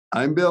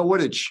I'm Bill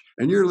Wooditch,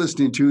 and you're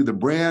listening to The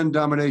Brand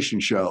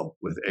Domination Show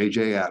with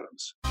AJ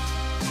Adams.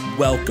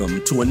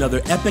 Welcome to another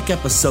epic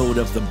episode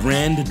of The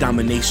Brand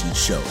Domination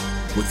Show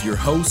with your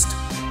host,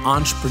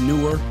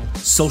 entrepreneur,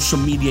 social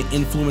media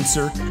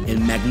influencer,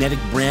 and magnetic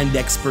brand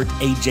expert,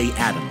 AJ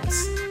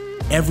Adams.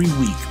 Every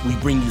week, we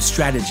bring you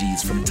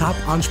strategies from top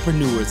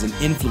entrepreneurs and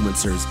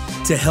influencers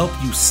to help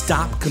you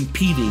stop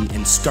competing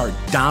and start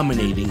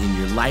dominating in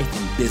your life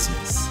and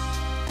business.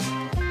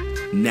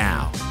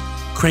 Now,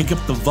 crank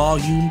up the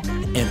volume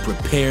and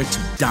prepare to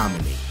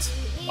dominate.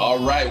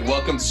 All right,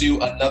 welcome to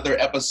another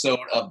episode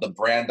of the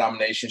Brand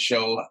Domination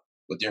Show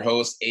with your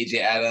host, AJ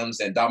Adams.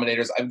 And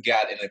Dominators, I've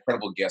got an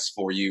incredible guest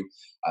for you.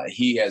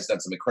 He has done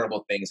some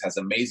incredible things, has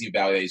amazing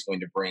value that he's going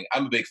to bring.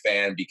 I'm a big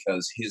fan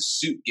because his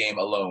suit game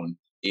alone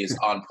is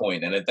on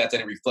point. And if that's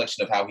any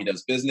reflection of how he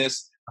does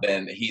business,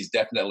 then he's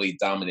definitely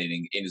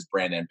dominating in his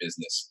brand and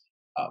business.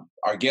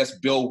 Our guest,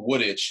 Bill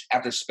Wooditch,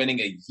 after spending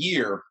a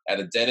year at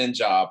a dead-end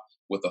job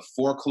with a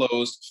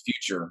foreclosed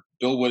future,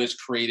 Bill Wooditch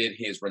created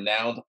his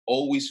renowned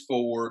always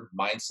forward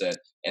mindset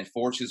and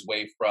forged his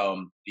way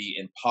from the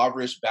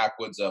impoverished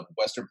backwoods of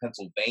Western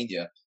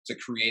Pennsylvania to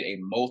create a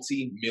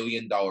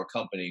multi-million-dollar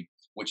company,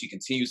 which he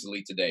continues to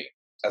lead today.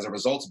 As a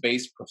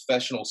results-based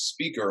professional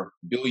speaker,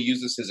 Bill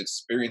uses his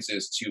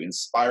experiences to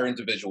inspire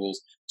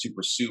individuals to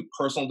pursue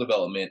personal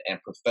development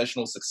and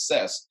professional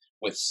success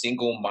with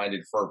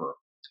single-minded fervor.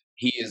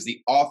 He is the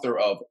author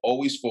of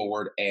Always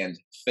Forward and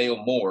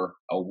Fail More,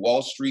 a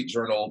Wall Street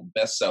Journal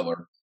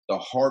bestseller. The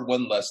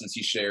hard-won lessons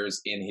he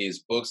shares in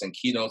his books and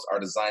keynotes are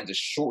designed to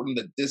shorten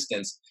the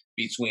distance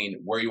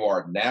between where you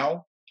are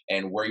now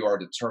and where you are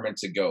determined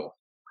to go.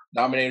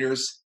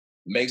 Dominators,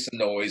 make some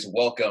noise.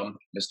 Welcome,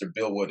 Mr.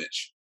 Bill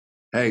Wooditch.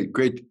 Hey,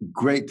 great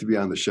to be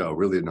on the show.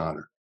 Really an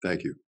honor.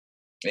 Thank you.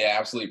 Yeah,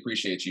 absolutely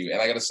appreciate you.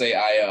 And I got to say,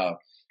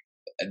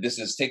 this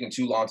is taking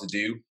too long to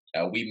do.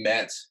 We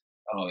met,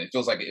 it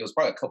feels like it was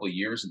probably a couple of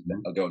years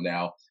ago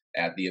now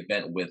at the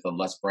event with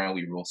Les Brown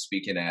we were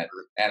speaking at.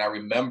 And I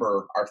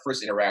remember our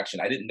first interaction.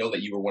 I didn't know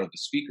that you were one of the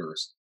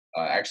speakers.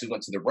 I actually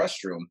went to the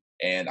restroom,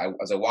 and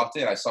as I walked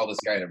in, I saw this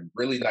guy in a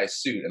really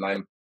nice suit. And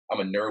I'm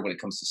a nerd when it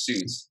comes to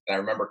suits. And I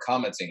remember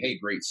commenting, "Hey,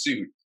 great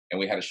suit." And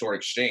we had a short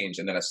exchange,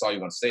 and then I saw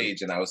you on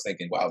stage, and I was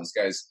thinking, wow, this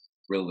guy's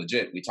really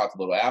legit. We talked a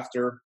little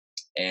after,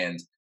 and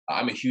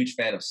I'm a huge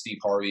fan of Steve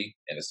Harvey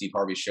and the Steve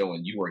Harvey Show,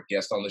 and you were a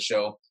guest on the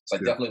show. So I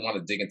definitely want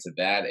to dig into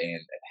that and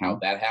how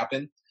that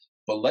happened.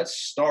 But let's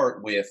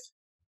start with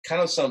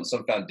kind of some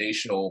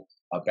foundational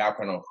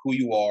background on who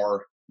you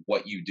are,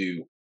 what you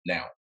do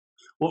now.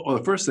 Well,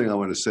 the first thing I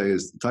want to say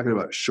is talking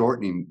about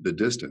shortening the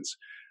distance.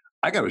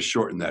 I got to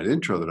shorten that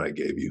intro that I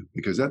gave you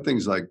because that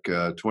thing's like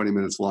 20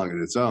 minutes long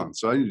in its own.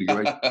 So I need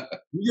to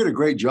you did a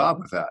great job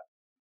with that.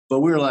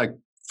 But we were like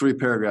 3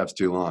 paragraphs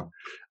too long.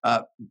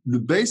 The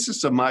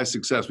basis of my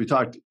success, we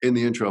talked in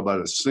the intro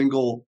about a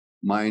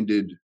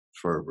single-minded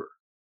fervor.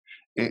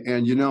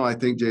 And I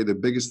think, Jay, the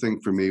biggest thing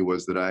for me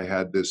was that I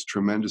had this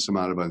tremendous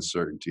amount of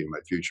uncertainty in my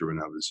future when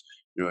I was,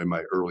 in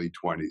my early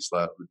 20s,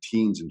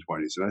 teens and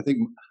 20s. And I think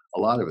a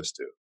lot of us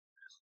do.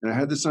 And I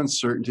had this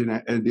uncertainty,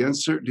 and the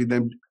uncertainty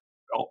then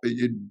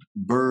it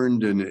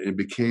burned and it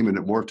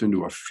morphed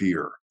into a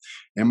fear.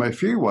 And my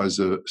fear was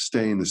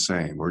staying the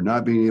same or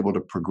not being able to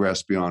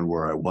progress beyond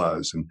where I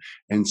was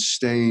and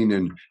staying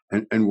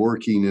and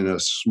working in a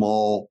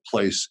small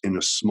place in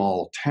a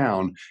small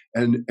town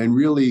and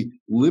really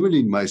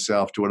limiting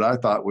myself to what I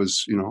thought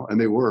was, and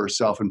they were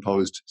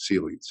self-imposed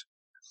ceilings.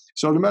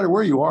 So no matter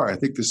where you are, I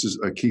think this is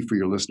a key for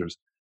your listeners.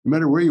 No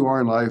matter where you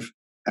are in life,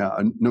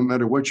 no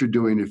matter what you're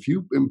doing, if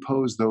you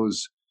impose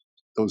those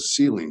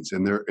ceilings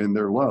and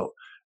they're low,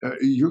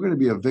 you're going to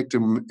be a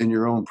victim in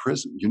your own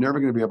prison. You're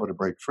never going to be able to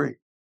break free.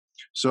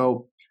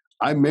 So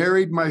I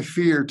married my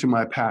fear to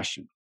my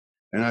passion.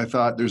 And I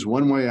thought there's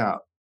one way out.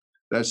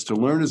 That's to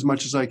learn as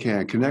much as I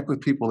can, connect with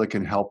people that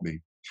can help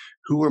me.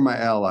 Who are my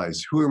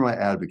allies? Who are my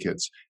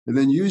advocates? And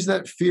then use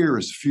that fear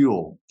as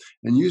fuel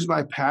and use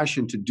my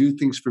passion to do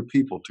things for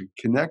people, to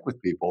connect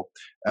with people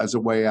as a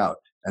way out.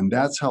 And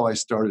that's how I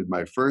started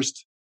my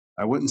first,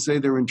 I wouldn't say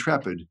they're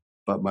intrepid,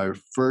 but my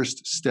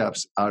first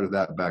steps out of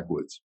that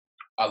backwoods.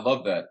 I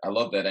love that.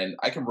 And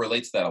I can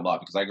relate to that a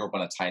lot because I grew up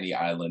on a tiny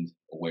island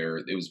where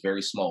it was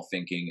very small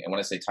thinking. And when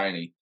I say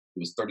tiny, it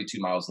was 32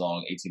 miles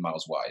long, 18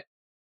 miles wide.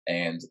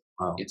 And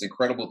It's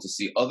incredible to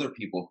see other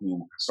people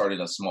who started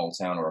in a small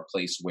town or a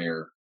place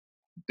where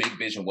big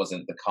vision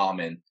wasn't the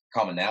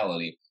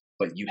commonality,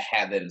 but you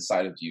had that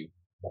inside of you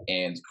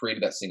and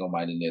created that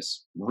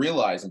single-mindedness,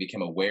 realized and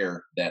became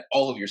aware that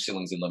all of your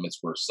ceilings and limits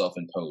were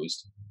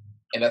self-imposed.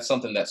 And that's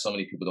something that so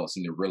many people don't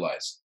seem to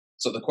realize.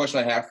 So the question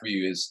I have for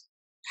you is,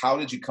 how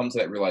did you come to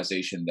that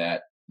realization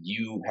that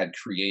you had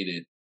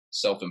created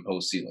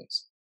self-imposed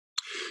ceilings?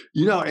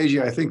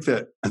 AJ, I think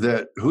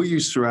that who you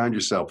surround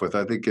yourself with,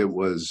 I think it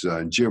was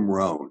Jim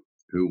Rohn,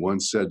 who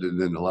once said, and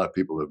then a lot of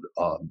people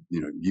have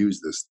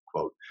used this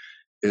quote,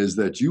 is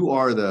that you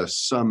are the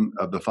sum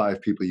of the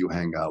 5 people you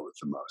hang out with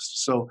the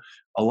most. So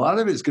a lot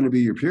of it is going to be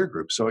your peer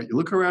group. So you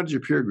look around at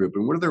your peer group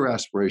and what are their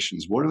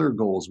aspirations? What are their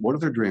goals? What are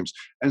their dreams?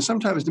 And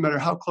sometimes, no matter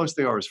how close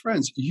they are as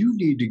friends, you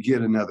need to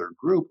get another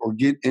group or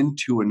get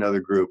into another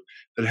group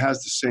that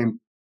has the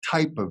same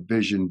type of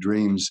vision,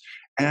 dreams,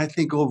 and I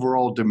think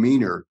overall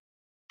demeanor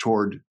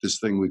toward this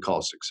thing we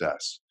call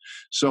success.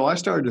 So I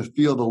started to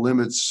feel the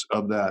limits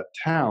of that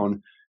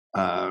town,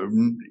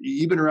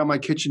 even around my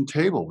kitchen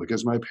table,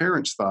 because my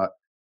parents thought,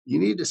 you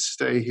need to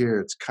stay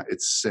here.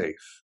 It's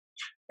safe.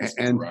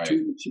 And Right.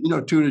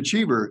 to an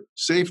achiever,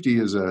 safety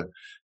is a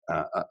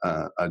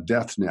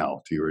death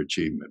knell to your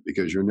achievement,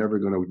 because you're never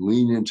going to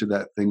lean into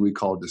that thing we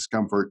call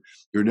discomfort.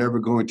 You're never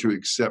going to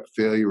accept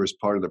failure as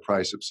part of the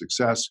price of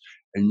success,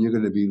 and you're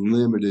going to be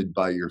limited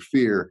by your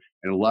fear.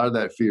 And a lot of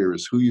that fear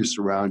is who you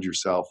surround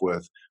yourself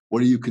with,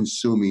 what are you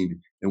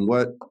consuming, and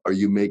what are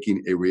you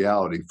making a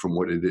reality from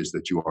what it is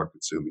that you are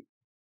consuming.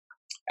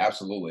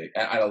 Absolutely.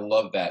 And I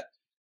love that,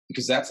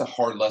 because that's a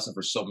hard lesson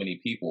for so many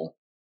people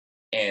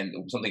and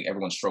something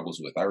everyone struggles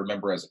with. I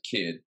remember as a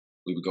kid,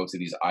 we would go to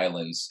these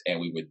islands and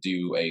we would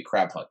do a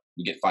crab hunt.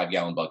 We get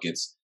 5-gallon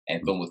buckets and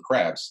fill them with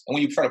crabs. And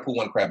when you try to pull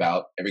one crab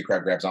out, every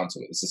crab grabs onto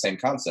it. It's the same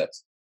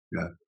concept.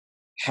 Yeah.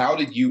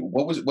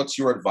 What's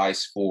your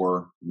advice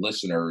for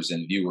listeners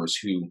and viewers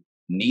who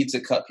need to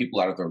cut people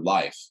out of their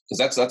life?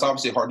 Because that's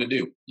obviously hard to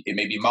do. It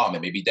may be mom,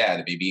 it may be dad,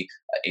 it may be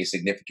a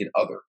significant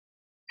other.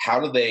 How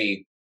do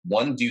they,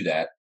 one, do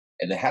that?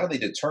 And then how do they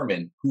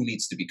determine who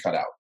needs to be cut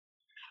out?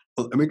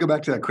 Well, let me go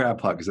back to that crab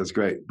pot, because that's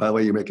great. By the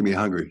way, you're making me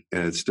hungry,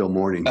 and it's still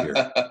morning here.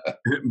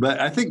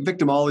 But I think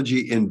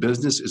victimology in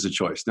business is a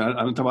choice. Now,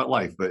 I'm not talking about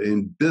life, but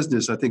in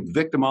business, I think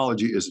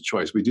victimology is a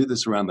choice. We do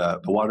this around the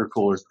water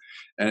cooler,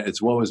 and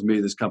it's woe is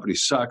me. This company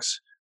sucks.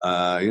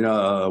 I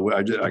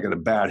got a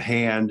bad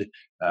hand.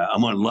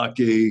 I'm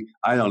unlucky.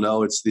 I don't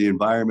know. It's the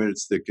environment.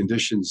 It's the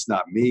conditions,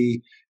 not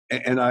me.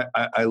 And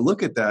I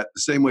look at that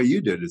the same way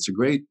you did. It's a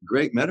great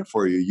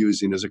metaphor you're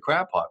using as a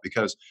crab pot,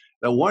 because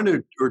the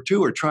one or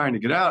two are trying to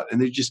get out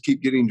and they just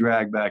keep getting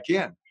dragged back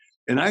in.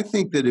 And I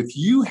think that if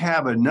you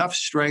have enough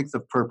strength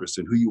of purpose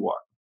in who you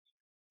are,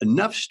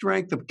 enough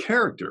strength of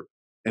character,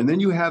 and then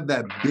you have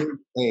that big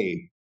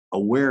A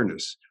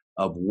awareness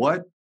of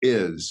what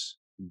is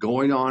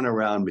going on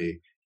around me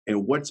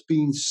and what's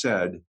being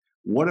said,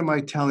 what am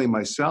I telling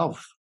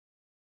myself?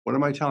 What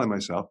am I telling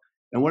myself?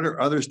 And what are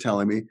others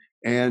telling me?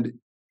 And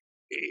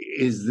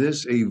is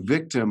this a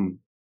victim,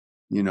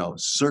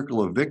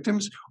 circle of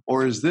victims,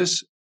 or is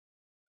this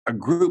a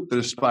group that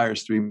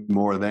aspires to be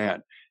more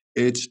than?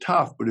 It's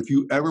tough, but if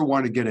you ever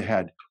want to get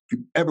ahead,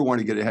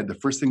 the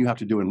first thing you have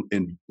to do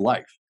in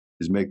life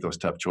is make those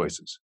tough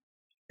choices.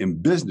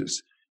 In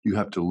business, you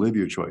have to live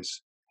your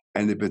choice.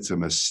 And if it's a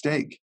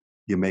mistake,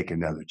 you make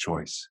another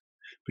choice.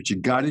 But you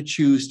got to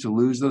choose to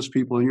lose those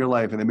people in your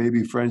life. And they may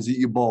be friends that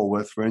you bowl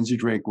with, friends you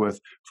drink with,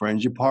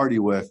 friends you party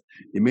with.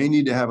 You may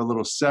need to have a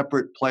little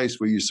separate place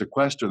where you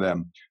sequester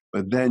them.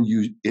 But then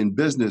in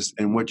business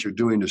and what you're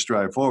doing to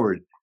strive forward,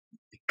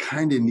 you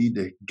kind of need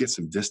to get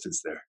some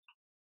distance there.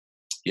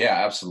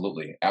 Yeah,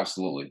 absolutely.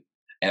 Absolutely.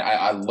 And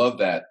I love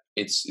that.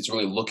 It's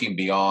really looking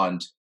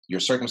beyond your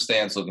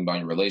circumstance, looking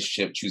beyond your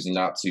relationship, choosing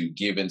not to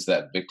give into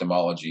that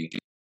victimology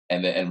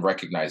and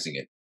recognizing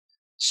it.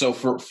 So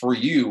for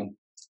you,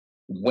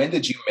 when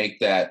did you make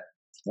that?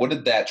 What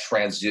did that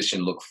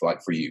transition look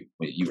like for you?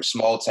 When you were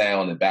small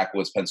town in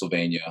backwoods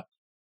Pennsylvania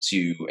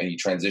and you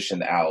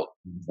transitioned out,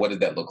 what did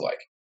that look like?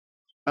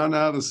 I don't know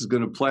how this is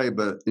going to play,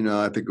 but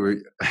I think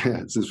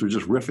since we're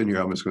just riffing here,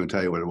 I'm just going to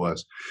tell you what it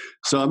was.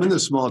 So I'm in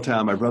this small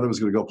town. My brother was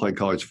going to go play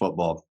college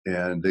football,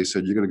 and they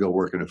said, "You're going to go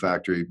work in a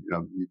factory.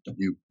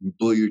 You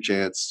blew your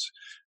chance."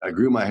 I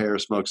grew my hair,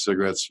 smoked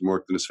cigarettes, and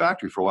worked in this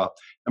factory for a while.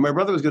 And my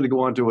brother was going to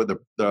go on to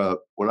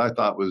what I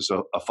thought was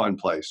a fun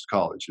place,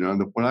 college.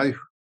 And when I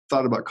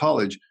thought about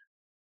college,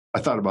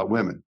 I thought about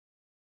women.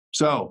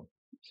 So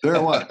there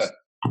it was.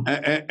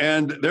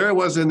 And there I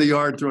was in the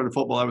yard throwing a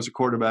football. I was a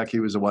quarterback. He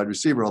was a wide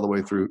receiver all the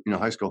way through,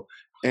 high school.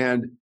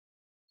 And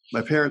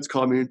my parents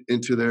called me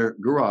into their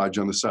garage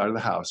on the side of the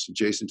house,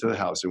 adjacent to the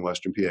house in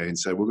Western PA, and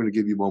said, "We're going to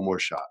give you one more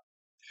shot.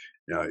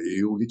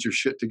 You will get your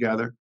shit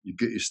together. You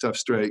get your stuff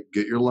straight,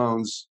 get your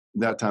loans."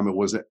 That time it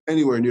wasn't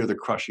anywhere near the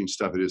crushing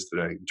stuff it is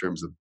today in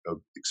terms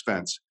of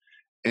expense.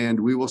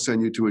 "And we will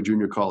send you to a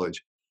junior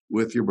college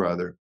with your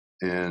brother,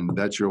 and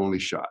that's your only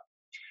shot."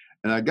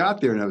 And I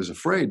got there and I was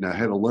afraid, and I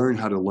had to learn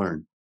how to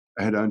learn.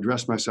 I had to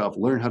undress myself,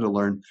 learn how to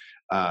learn.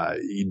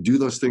 You do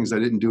those things I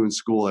didn't do in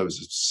school. I was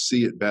a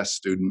C at best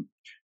student.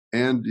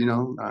 And,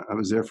 I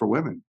was there for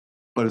women.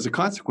 But as a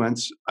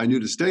consequence, I knew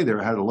to stay there,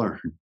 I had to learn.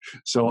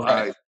 So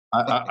Right.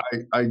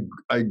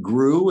 I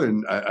grew,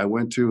 and I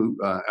went to,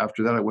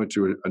 after that, I went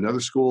to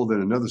another school,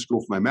 then another school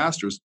for my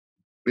master's.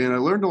 And I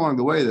learned along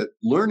the way that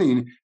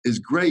learning is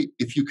great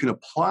if you can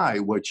apply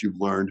what you've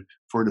learned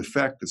for an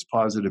effect that's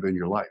positive in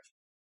your life.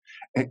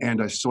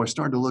 So I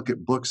started to look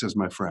at books as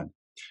my friend.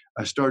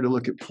 I started to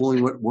look at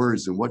pulling what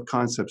words and what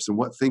concepts and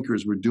what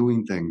thinkers were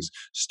doing things,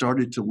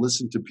 started to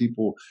listen to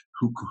people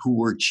who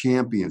were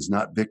champions,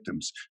 not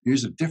victims.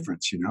 Here's a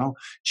difference,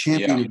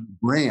 champion of your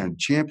brand,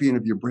 champion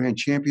of your brand,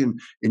 champion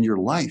in your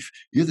life.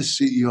 You're the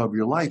CEO of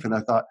your life. And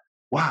I thought,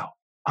 wow,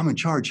 I'm in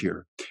charge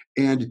here.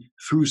 And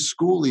through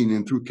schooling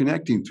and through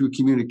connecting, through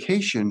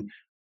communication,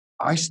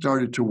 I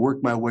started to work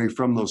my way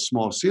from those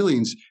small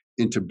ceilings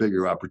into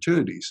bigger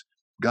opportunities.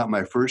 Got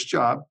my first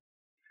job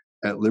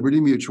at Liberty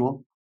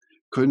Mutual.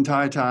 Couldn't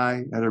tie a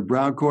tie, had a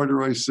brown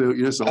corduroy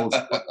suit, so old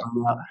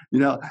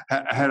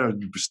had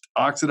an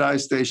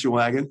oxidized station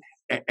wagon.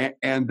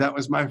 And that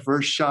was my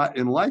first shot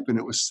in life, and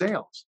it was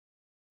sales.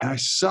 And I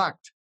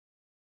sucked.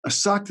 I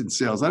sucked in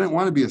sales. I didn't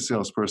want to be a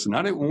salesperson.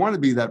 I didn't want to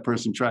be that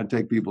person trying to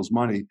take people's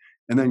money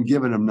and then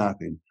giving them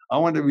nothing. I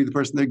wanted to be the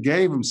person that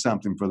gave them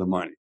something for the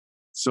money.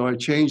 So I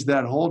changed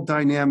that whole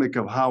dynamic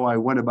of how I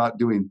went about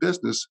doing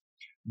business,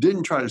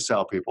 didn't try to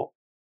sell people,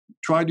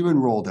 tried to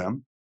enroll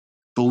them,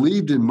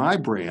 believed in my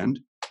brand,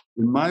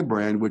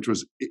 which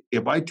was,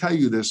 if I tell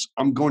you this,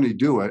 I'm going to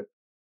do it.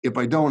 If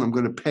I don't, I'm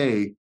going to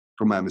pay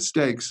for my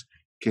mistakes.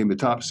 Became the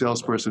top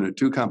salesperson at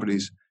 2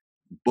 companies,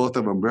 both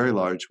of them very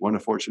large, one a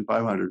Fortune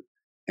 500.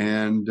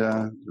 And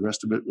the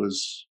rest of it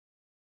was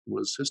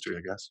history,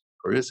 I guess,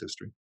 or is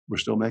history. We're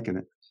still making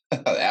it.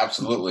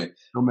 Absolutely.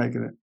 Still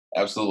making it.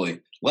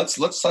 Absolutely.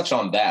 Let's touch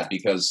on that,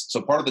 because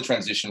so part of the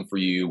transition for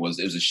you was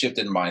it was a shift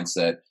in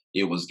mindset.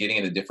 It was getting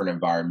in a different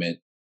environment.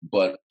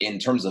 But in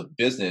terms of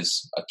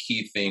business, a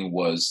key thing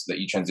was that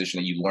you transitioned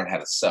and you learned how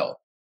to sell.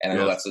 And I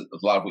know that's a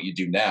lot of what you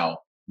do now.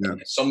 Yeah.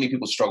 So many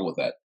people struggle with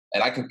that.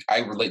 And I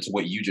relate to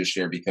what you just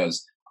shared,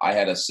 because I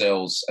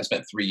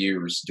spent 3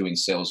 years doing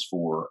sales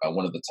for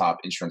one of the top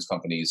insurance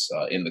companies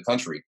in the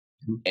country.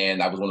 Mm-hmm.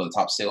 And I was one of the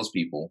top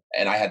salespeople.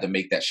 And I had to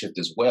make that shift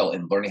as well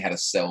in learning how to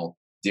sell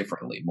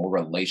differently, more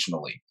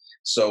relationally.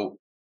 So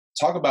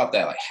talk about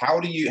that. Like, how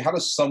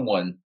does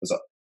someone,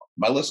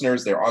 my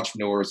listeners, they're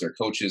entrepreneurs, they're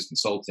coaches,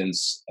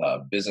 consultants,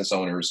 business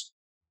owners.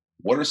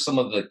 What are some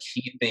of the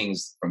key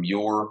things from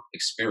your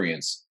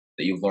experience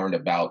that you've learned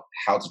about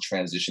how to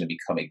transition and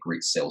become a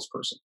great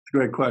salesperson?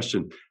 Great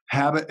question.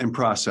 Habit and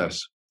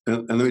process.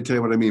 And let me tell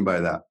you what I mean by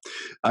that.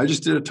 I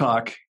just did a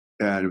talk,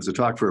 and it was a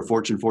talk for a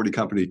Fortune 40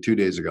 company 2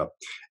 days ago.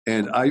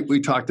 And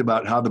we talked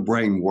about how the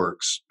brain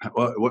works.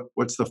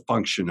 What's the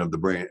function of the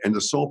brain? And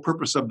the sole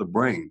purpose of the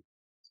brain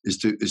is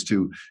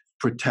to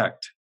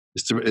protect,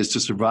 is to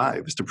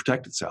survive, is to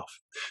protect itself.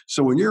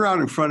 So when you're out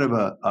in front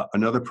of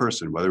another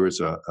person, whether it's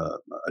a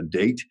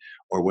date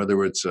or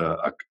whether it's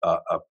a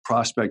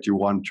prospect you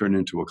want to turn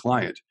into a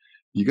client,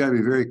 you got to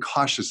be very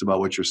cautious about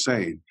what you're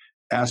saying,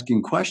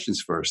 asking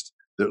questions first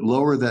that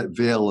lower that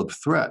veil of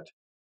threat,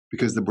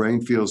 because the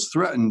brain feels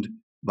threatened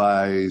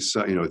by,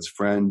 its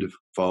friend,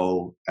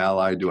 foe,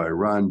 ally. Do I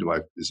run?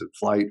 Is it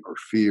flight or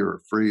fear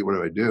or free? What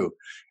do I do?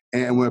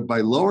 And by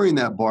lowering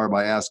that bar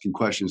by asking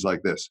questions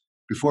like this,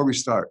 before we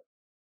start,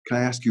 can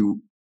I ask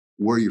you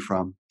where you're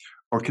from?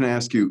 Or can I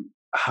ask you,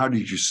 how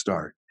did you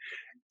start?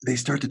 They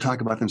start to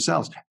talk about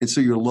themselves. And so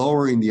you're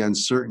lowering the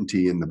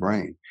uncertainty in the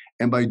brain.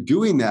 And by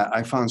doing that,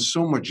 I found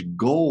so much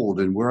gold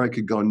in where I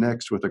could go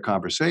next with a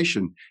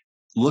conversation,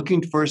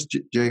 looking first,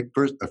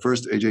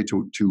 AJ,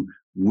 to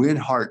win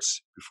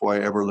hearts before I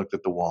ever looked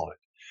at the wallet,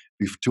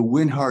 to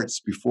win hearts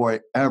before I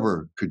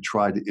ever could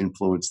try to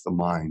influence the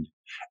mind.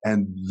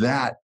 And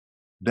that,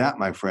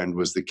 my friend,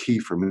 was the key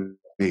for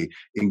me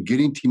in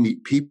getting to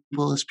meet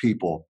people as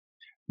people,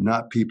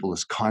 not people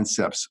as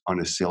concepts on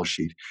a sales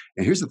sheet.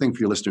 And here's the thing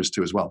for your listeners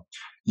too as well.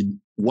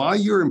 While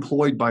you're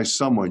employed by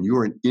someone,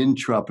 you're an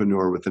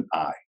intrapreneur with an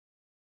I.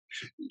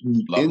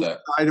 Love inside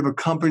that. of a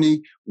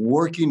company,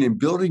 working and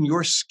building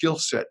your skill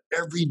set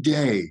every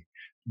day,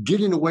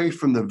 getting away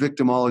from the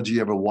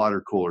victimology of a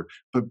water cooler,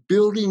 but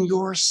building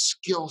your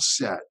skill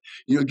set,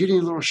 getting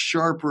a little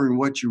sharper in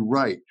what you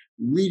write,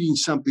 reading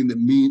something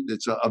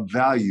that's of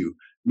value,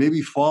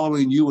 maybe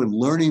following you and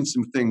learning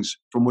some things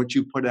from what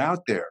you put out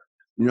there,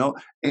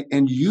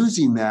 and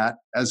using that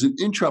as an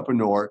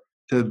intrapreneur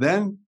to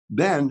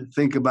then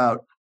think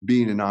about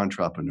being an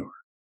entrepreneur.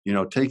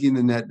 Taking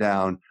the net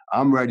down.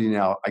 I'm ready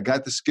now. I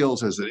got the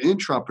skills as an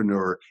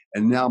intrapreneur,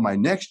 and now my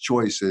next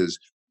choice is,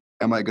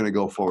 am I going to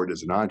go forward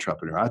as an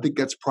entrepreneur? I think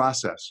that's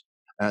process,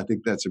 and I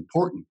think that's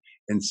important.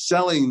 And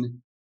selling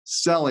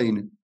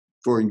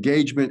for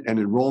engagement and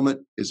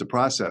enrollment is a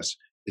process.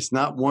 It's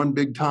not one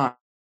big time.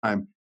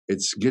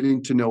 It's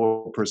getting to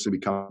know a person,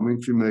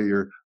 becoming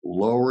familiar,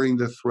 lowering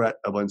the threat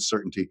of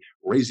uncertainty,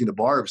 raising the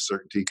bar of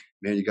certainty.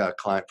 Man, you got a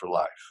client for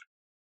life.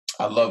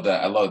 I love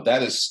that.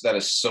 That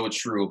is so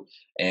true.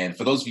 And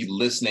for those of you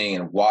listening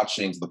and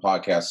watching the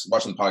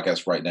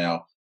podcast right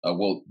now,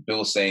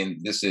 Bill is saying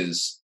this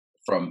is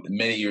from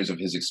many years of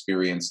his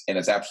experience, and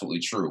it's absolutely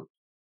true.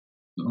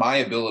 My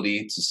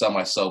ability to sell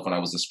myself when I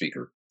was a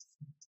speaker,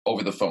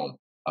 over the phone,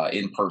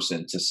 in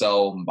person, to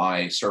sell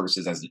my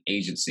services as an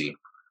agency,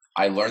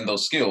 I learned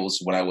those skills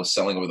when I was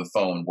selling over the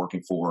phone,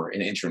 working for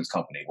an insurance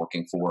company,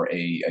 working for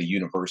a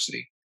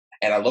university.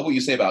 And I love what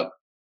you say about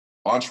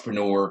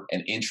entrepreneur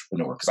and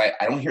intrapreneur, because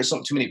I don't hear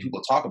too many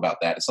people talk about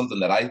that. It's something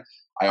that I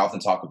I often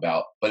talk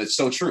about, but it's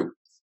so true.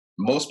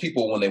 Most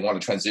people, when they want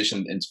to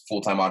transition into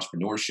full-time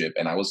entrepreneurship,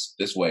 and I was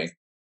this way,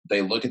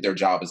 they look at their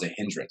job as a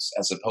hindrance,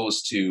 as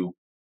opposed to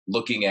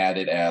looking at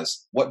it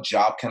as, what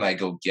job can I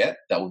go get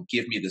that will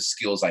give me the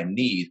skills I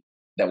need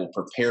that will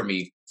prepare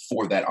me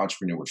for that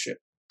entrepreneurship?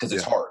 Because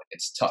it's hard,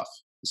 it's tough,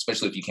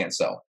 especially if you can't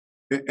sell.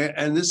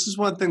 And this is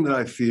one thing that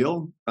I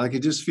feel. I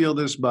could just feel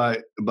this by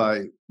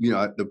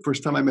the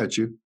first time I met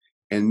you,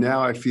 and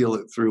now I feel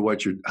it through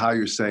how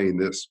you're saying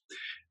this.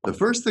 The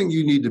first thing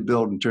you need to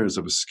build in terms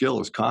of a skill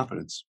is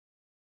confidence.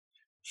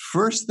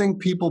 First thing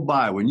people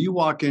buy when you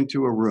walk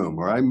into a room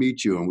or I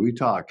meet you and we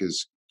talk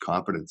is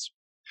confidence.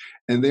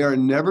 And they are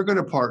never going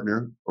to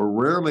partner, or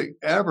rarely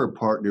ever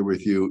partner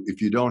with you, if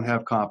you don't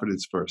have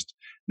confidence first.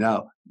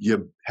 Now,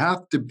 you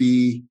have to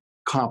be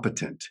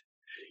competent.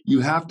 You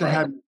have to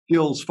have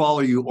skills follow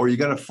you, or you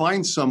got to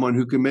find someone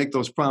who can make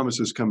those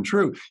promises come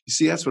true. You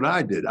see, that's what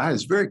I did. I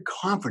was very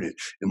confident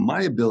in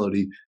my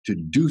ability to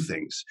do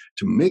things,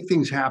 to make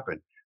things happen.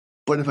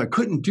 But if I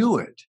couldn't do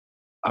it,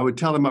 I would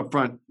tell them up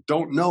front,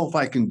 don't know if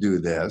I can do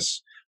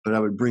this, but I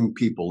would bring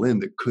people in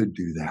that could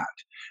do that.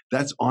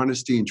 That's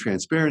honesty and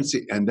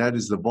transparency, and that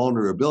is the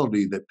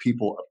vulnerability that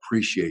people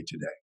appreciate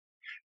today.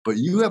 But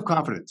you have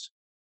confidence.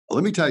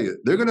 Let me tell you,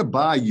 they're going to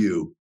buy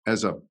you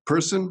as a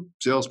person,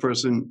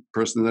 salesperson,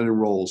 person that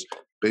enrolls,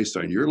 based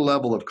on your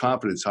level of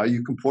confidence, how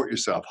you comport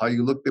yourself, how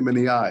you look them in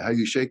the eye, how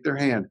you shake their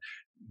hand.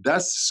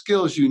 That's the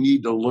skills you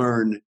need to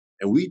learn.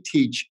 And we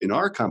teach in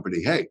our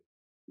company, hey,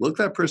 look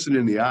that person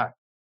in the eye.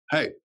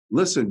 Hey,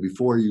 listen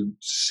before you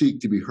seek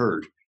to be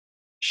heard.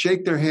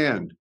 Shake their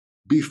hand.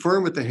 Be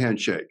firm with the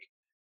handshake.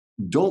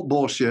 Don't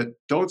bullshit.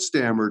 Don't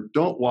stammer.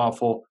 Don't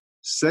waffle.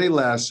 Say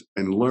less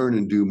and learn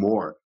and do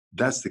more.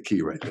 That's the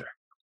key right there.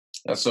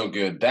 That's so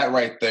good. That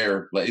right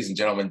there, ladies and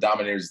gentlemen,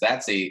 dominators,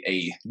 that's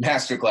a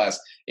masterclass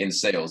in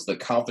sales. The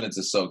confidence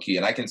is so key.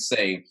 And I can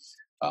say,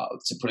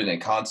 to put it in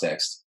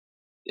context,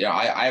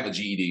 I have a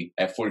GED.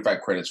 I have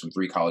 45 credits from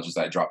 3 colleges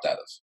that I dropped out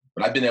of.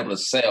 But I've been able to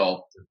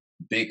sell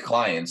big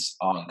clients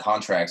on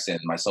contracts and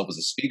myself as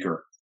a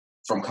speaker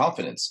from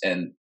confidence.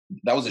 And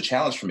that was a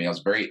challenge for me. I was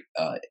a very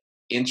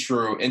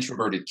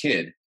introverted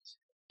kid.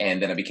 And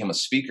then I became a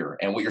speaker.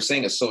 And what you're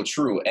saying is so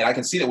true. And I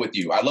can see that with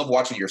you. I love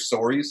watching your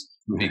stories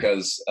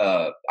because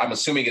I'm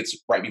assuming it's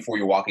right before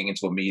you're walking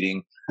into a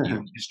meeting.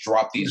 You just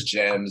drop these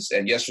gems.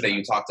 And yesterday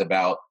you talked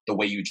about the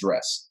way you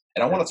dress.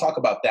 And I want to talk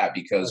about that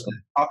because when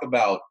you talk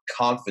about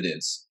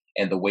confidence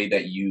and the way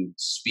that you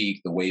speak,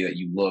 the way that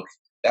you look,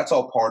 that's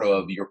all part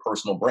of your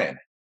personal brand.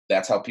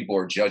 That's how people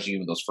are judging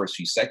you in those first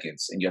few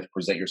seconds. And you have to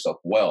present yourself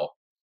well.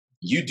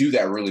 You do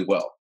that really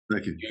well.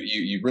 Thank you.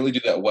 You really do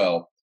that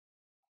well.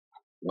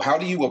 How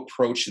do you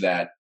approach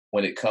that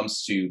when it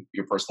comes to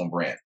your personal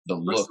brand? The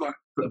look.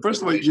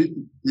 First of all,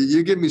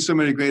 you give me so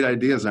many great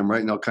ideas. I'm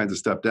writing all kinds of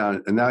stuff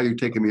down. And now you're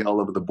taking me all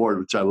over the board,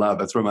 which I love.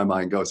 That's where my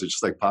mind goes. It's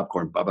just like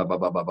popcorn. Bah, bah, bah,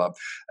 bah, bah, bah.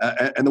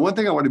 And the one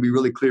thing I want to be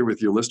really clear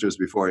with your listeners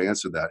before I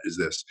answer that is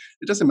this.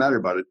 It doesn't matter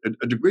about it.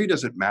 A degree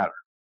doesn't matter.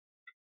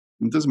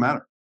 It doesn't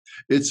matter.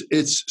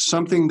 It's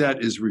something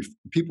that is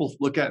people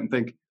look at and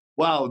think,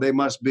 wow, they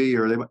must be,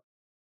 or it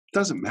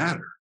doesn't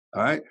matter.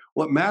 All right.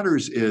 What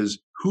matters is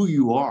who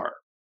you are,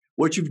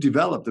 what you've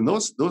developed. And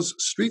those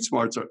street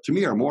smarts to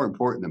me are more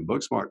important than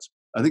book smarts.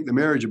 I think the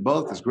marriage of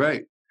both is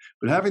great.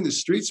 But having the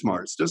street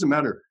smarts doesn't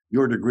matter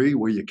your degree,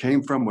 where you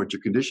came from, what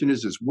your condition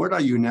is what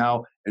are you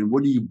now and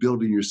what are you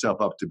building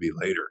yourself up to be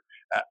later?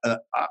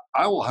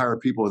 I will hire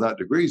people without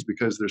degrees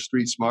because they're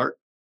street smart.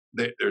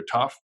 They're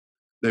tough.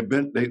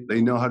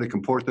 They know how to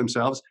comport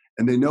themselves,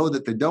 and they know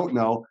that they don't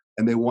know,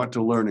 and they want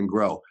to learn and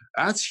grow.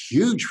 That's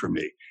huge for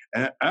me.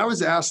 And I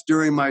was asked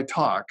during my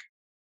talk,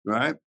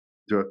 right?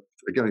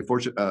 Again,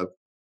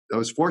 I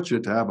was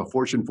fortunate to have a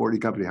Fortune 40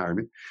 company hire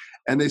me.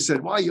 And they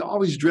said, wow, you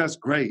always dress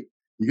great.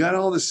 You got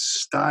all this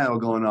style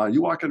going on.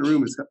 You walk in a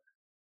room,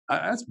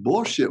 that's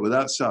bullshit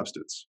without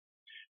substance.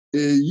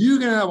 You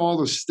can have all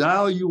the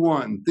style you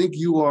want and think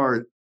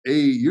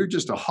you're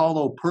just a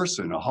hollow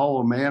person, a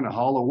hollow man, a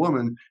hollow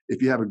woman.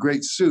 If you have a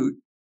great suit,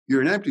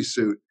 you're an empty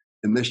suit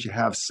unless you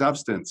have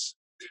substance.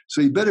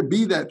 So you better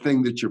be that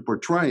thing that you're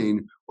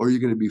portraying, or you're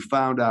going to be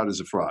found out as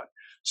a fraud.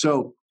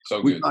 So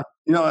good.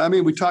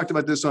 We talked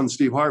about this on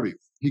Steve Harvey.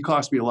 He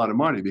cost me a lot of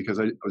money because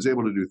I was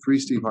able to do 3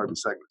 Steve Harvey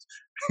segments.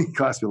 He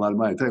cost me a lot of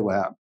money. I'll tell you what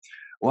happened.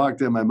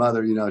 Walked in, my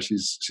mother,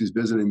 she's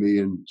visiting me,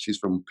 and she's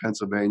from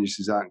Pennsylvania.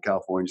 She's out in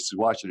California. She's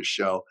watching a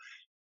show.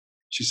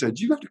 She said,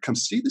 you have to come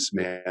see this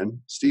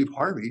man, Steve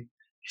Harvey.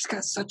 He's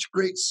got such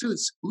great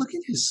suits. Look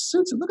at his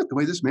suits and look at the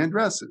way this man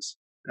dresses.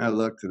 And I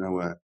looked and I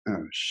went,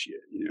 oh, shit,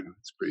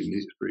 it's pretty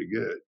neat. It's pretty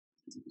good.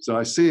 So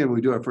I see him.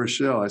 We do our first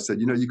show. I said,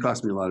 you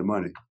cost me a lot of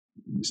money.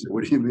 He said,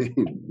 what do you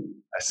mean?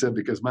 I said,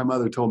 because my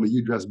mother told me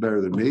you dress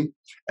better than me.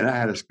 And I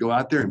had to go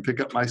out there and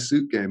pick up my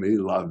suit game. And he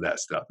loved that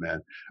stuff, man.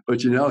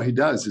 But, he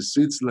does. His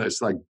suit's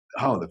it's like,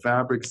 the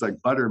fabric is like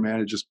butter,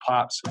 man. It just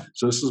pops.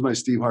 So this is my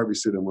Steve Harvey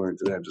suit I'm wearing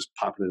today. I'm just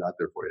popping it out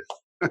there for you.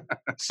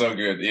 So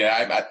good.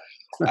 Yeah,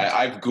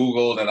 I've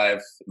Googled and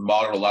I've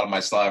modeled a lot of my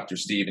style after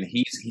Steve, and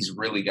he's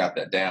really got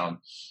that down.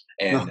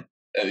 And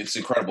It's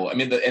incredible. I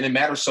mean, and it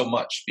matters so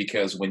much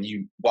because when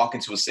you walk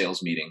into a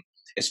sales meeting,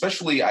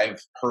 especially I've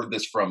heard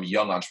this from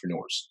young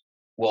entrepreneurs.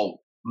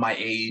 Well, my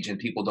age and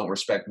people don't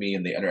respect me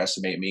and they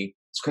underestimate me.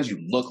 It's because you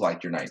look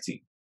like you're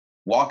 19.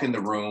 Walk in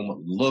the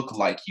room, look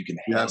like you can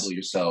handle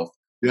yourself.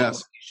 Yes.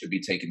 Like you should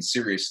be taken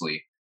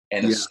seriously.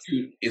 And a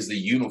suit is the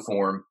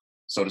uniform,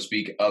 so to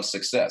speak, of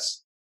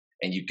success.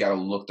 And you've got to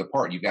look the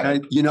part. You've got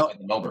to win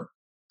them over.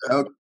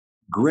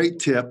 Great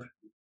tip.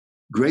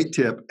 Great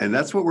tip. And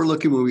that's what we're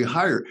looking when we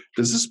hire.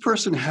 Does this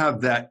person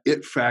have that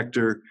it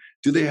factor?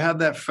 Do they have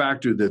that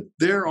factor that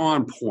they're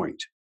on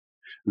point?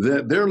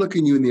 That they're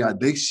looking you in the eye.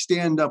 They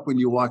stand up when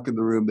you walk in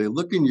the room. They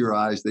look in your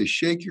eyes. They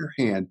shake your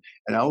hand.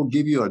 And I will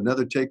give you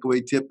another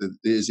takeaway tip that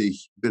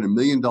been $1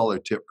 million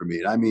tip for me.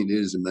 And I mean, it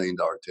is $1 million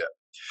tip.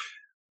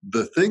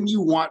 The thing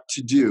you want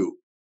to do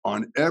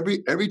on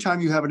every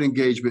time you have an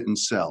engagement in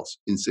sales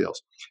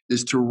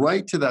is to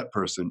write to that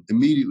person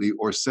immediately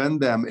or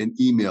send them an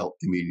email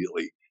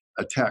immediately,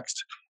 a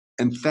text,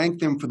 and thank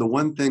them for the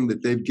one thing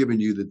that they've given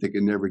you that they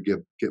can never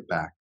get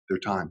back, their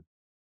time.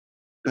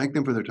 Thank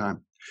them for their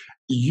time.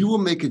 You will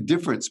make a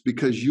difference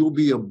because you'll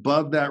be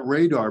above that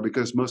radar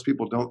because most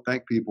people don't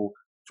thank people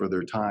for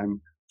their time,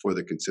 for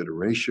the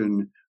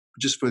consideration,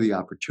 just for the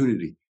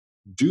opportunity.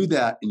 Do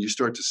that and you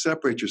start to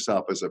separate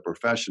yourself as a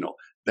professional.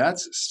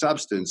 That's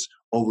substance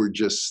over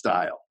just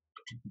style.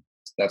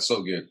 That's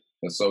so good.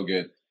 That's so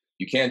good.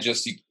 You can't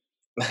just,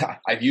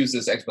 I've used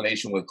this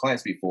explanation with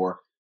clients before.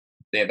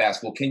 They have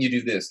asked, well, can you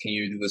do this? Can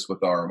you do this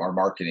with our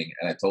marketing?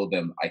 And I told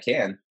them I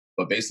can,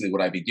 but basically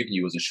what I'd be giving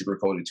you is a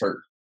sugar-coated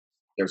turd.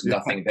 There's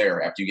nothing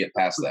there after you get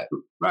past that.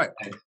 Right.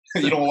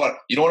 You don't want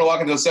to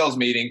walk into a sales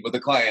meeting with a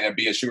client and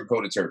be a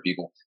sugar-coated turd,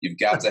 people. You've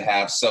got to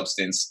have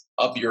substance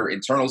of your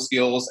internal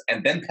skills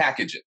and then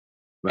package it.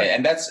 Right.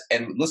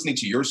 And listening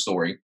to your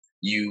story,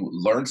 you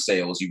learned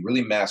sales, you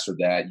really mastered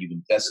that, you've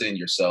invested in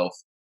yourself,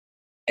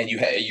 and you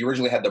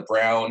originally had the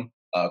brown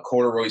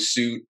corduroy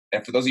suit.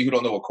 And for those of you who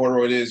don't know what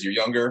corduroy is, you're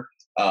younger.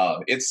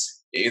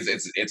 It's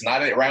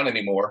not around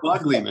anymore.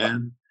 Ugly,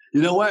 man.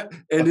 You know what?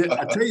 And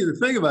I tell you the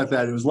thing about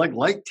that, it was like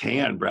light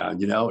tan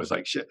brown, it was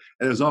like shit.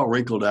 And it was all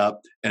wrinkled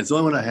up. And it's the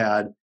only one I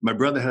had. My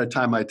brother had to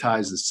tie my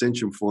ties and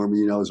cinch them for me.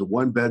 It was a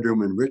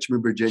 1-bedroom in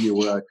Richmond, Virginia,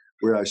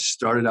 where I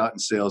started out in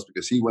sales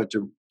because he went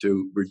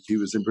he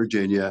was in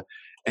Virginia.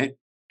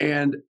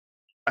 And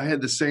I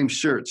had the same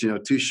shirts,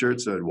 2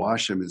 shirts, I'd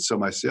wash them. And so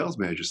my sales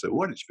manager said,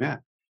 Wooditch, man,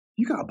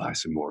 you got to buy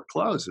some more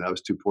clothes. And I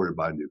was too poor to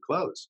buy new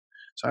clothes.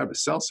 So I had to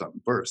sell something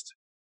first.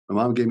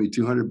 My mom gave me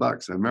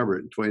 $200. I remember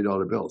it in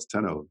 $20 bills,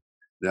 10 of them.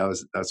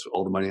 That's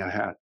all the money I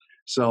had.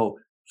 So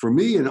for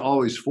me and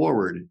always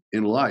forward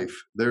in life,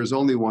 there's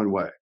only one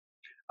way.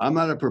 I'm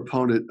not a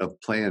proponent of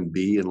plan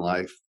B in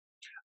life.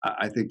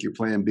 I think your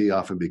plan B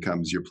often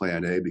becomes your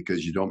plan A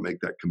because you don't make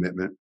that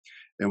commitment.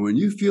 And when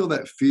you feel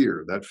that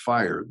fear, that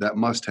fire, that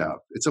must-have,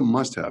 it's a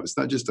must-have. It's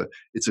not just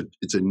it's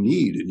a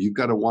need, and you've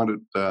got to want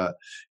it,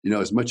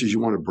 as much as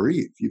you want to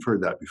breathe. You've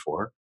heard that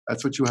before.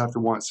 That's what you have to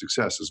want,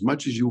 success. As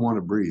much as you want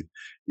to breathe,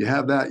 you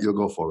have that, you'll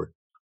go forward.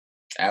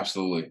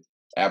 Absolutely.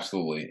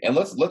 Absolutely. And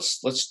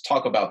let's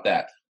talk about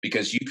that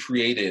because you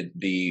created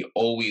the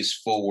always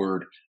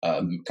forward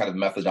kind of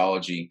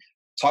methodology.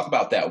 Talk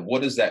about that.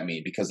 What does that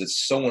mean? Because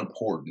it's so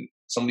important.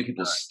 So many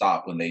people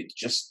stop when they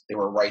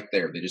were right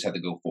there. They just had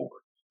to go forward.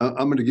 I'm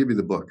going to give you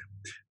the book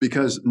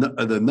because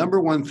the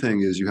number one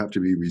thing is you have to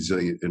be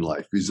resilient in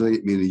life.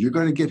 Resilient meaning you're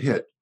going to get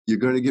hit. You're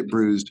going to get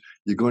bruised.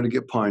 You're going to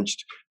get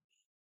punched.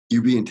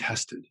 You're being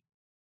tested.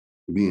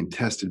 You're being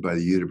tested by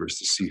the universe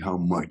to see how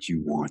much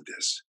you want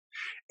this.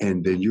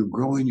 And then you're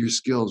growing your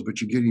skills,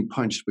 but you're getting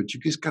punched, but you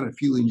just got a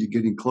feeling you're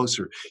getting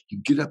closer.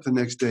 You get up the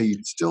next day,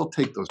 you still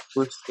take those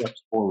first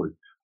steps forward,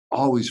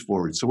 always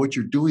forward. So what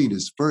you're doing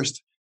is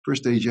first,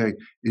 AJ,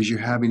 is you're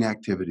having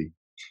activity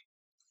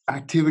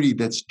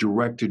that's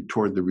directed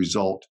toward the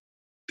result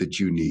that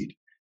you need.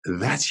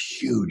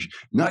 That's huge.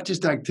 Not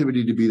just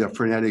activity to be the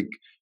frenetic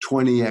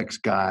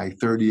 20x guy,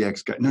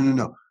 30x guy.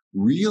 No.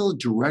 Real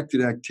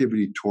directed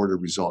activity toward a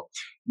result.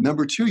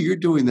 Number 2, you're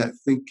doing that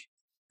think,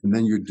 and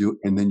then you're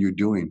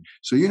doing.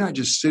 So you're not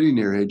just sitting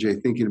there,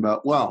 AJ, thinking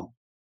about, well,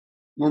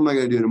 what am I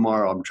going to do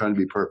tomorrow? I'm trying to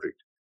be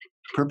perfect.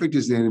 Perfect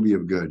is the enemy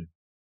of good.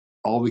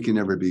 All we can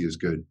ever be is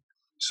good.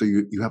 So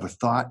you have a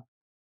thought.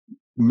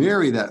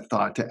 Marry that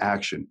thought to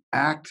action.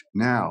 Act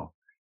now.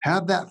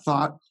 Have that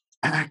thought.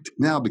 Act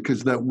now,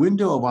 because that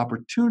window of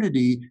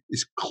opportunity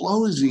is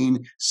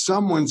closing.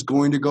 Someone's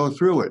going to go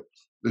through it.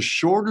 The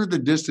shorter the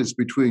distance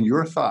between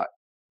your thought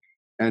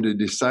and a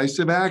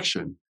decisive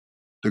action,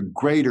 the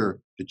greater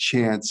the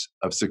chance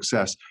of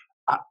success.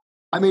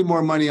 I made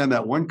more money on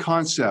that one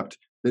concept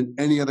than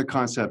any other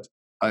concept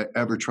I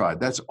ever tried.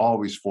 That's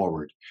always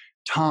forward.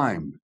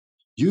 Time.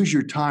 Use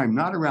your time,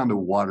 not around the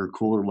water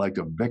cooler like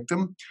a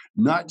victim,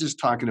 not just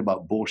talking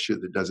about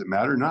bullshit that doesn't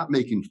matter, not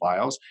making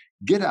files.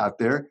 Get out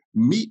there,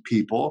 meet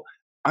people,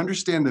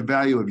 understand the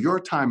value of your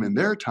time and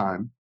their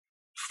time,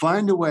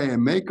 find a way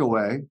and make a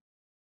way.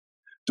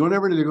 Don't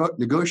ever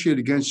negotiate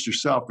against your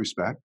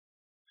self-respect.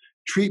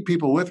 Treat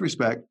people with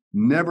respect.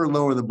 Never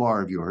lower the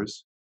bar of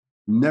yours.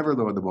 Never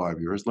lower the bar of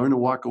yours. Learn to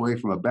walk away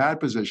from a bad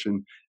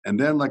position. And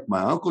then, like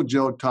my Uncle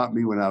Joe taught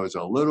me when I was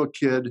a little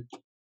kid,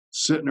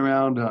 sitting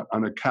around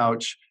on a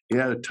couch, he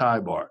had a tie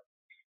bar.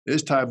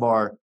 His tie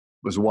bar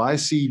was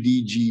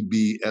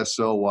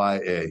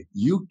YCDGBSOYA.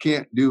 You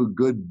can't do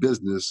good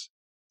business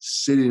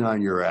sitting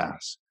on your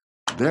ass.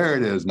 There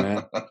it is,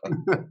 man.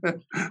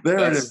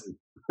 It is.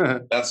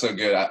 That's so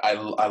good.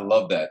 I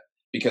love that,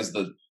 because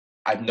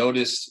I've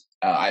noticed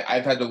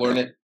I've had to learn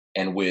it,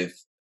 and with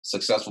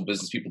successful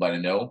business people that I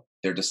know,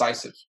 they're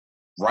decisive.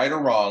 Right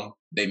or wrong,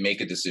 they make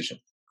a decision.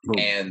 Boom.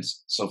 And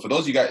so for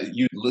those of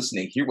you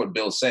listening, hear what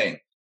Bill's saying,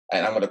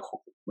 and I'm going to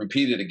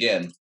repeat it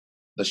again.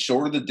 The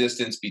shorter the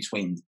distance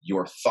between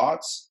your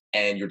thoughts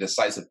and your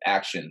decisive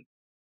action,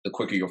 the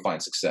quicker you'll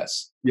find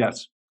success.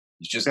 Yes.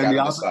 You just got to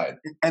decide.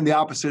 And the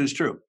opposite is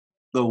true.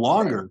 The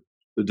longer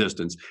the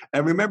distance.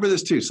 And remember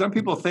this too. Some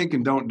people think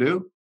and don't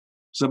do.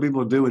 Some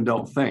people do and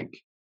don't think.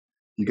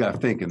 You got to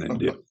think and then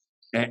do.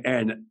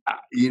 And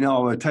I'm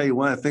going to tell you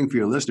one thing for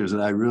your listeners,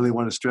 and I really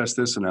want to stress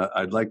this, and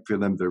I'd like for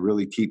them to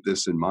really keep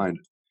this in mind.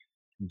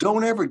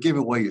 Don't ever give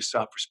away your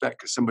self-respect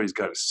because somebody's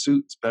got a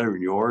suit that's better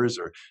than yours,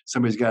 or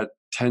somebody's got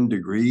 10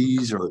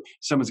 degrees, or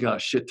someone's got a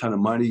shit ton of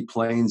money,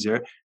 planes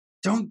there.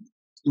 Don't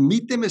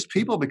meet them as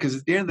people, because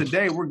at the end of the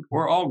day,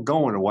 we're all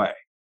going away.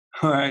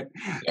 All right.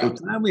 Yeah. The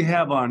time we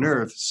have on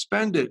earth,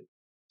 spend it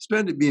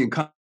being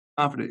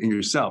confident in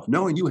yourself,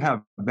 knowing you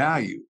have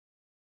value.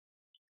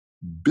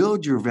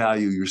 Build your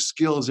value, your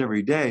skills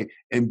every day,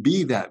 and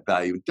be that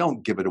value.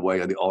 Don't give it away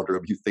on the altar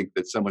of you think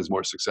that someone's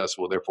more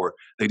successful, therefore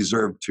they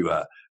deserve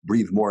to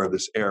breathe more of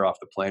this air off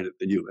the planet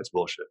than you. That's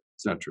bullshit.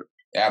 It's not true.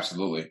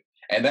 Absolutely.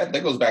 And that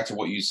goes back to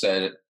what you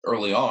said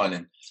early on,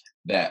 and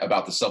that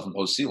about the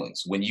self-imposed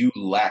ceilings. When you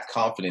lack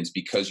confidence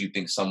because you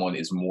think someone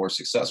is more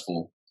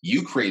successful,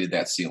 you created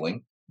that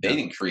ceiling. They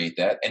didn't create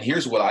that. And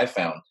here's what I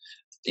found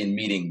in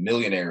meeting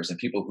millionaires and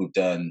people who've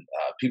done,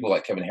 people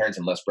like Kevin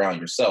Harrington, Les Brown,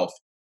 yourself.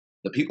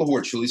 The people who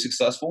are truly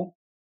successful,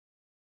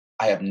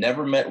 I have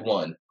never met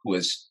one who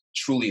has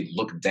truly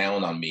looked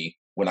down on me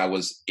when I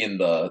was in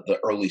the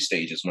early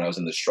stages, when I was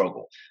in the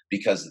struggle,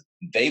 because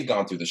they've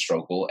gone through the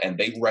struggle and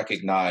they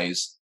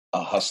recognize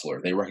a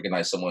hustler. They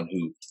recognize someone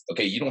who,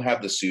 okay, you don't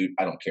have the suit.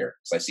 I don't care,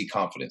 because I see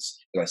confidence,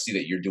 because I see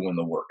that you're doing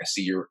the work. I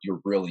see you're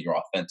real and you're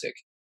authentic.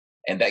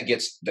 And that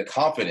gets, the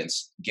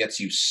confidence gets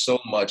you so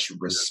much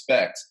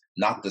respect,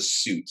 not the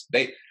suit.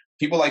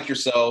 People like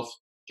yourself,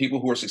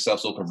 people who are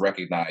successful can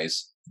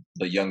recognize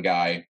the young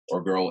guy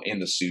or girl in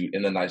the suit,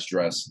 in the nice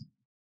dress,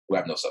 who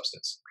have no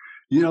substance.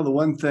 The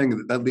one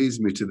thing that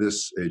leads me to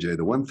this, AJ,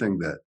 the one thing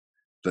that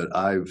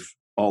I've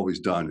always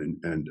done,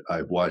 and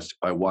I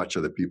watch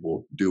other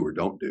people do or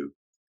don't do,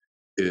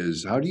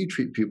 is how do you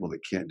treat people that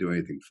can't do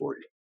anything for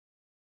you?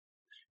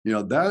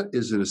 That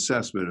is an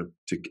assessment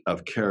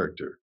of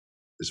character,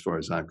 as far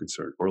as I'm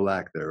concerned, or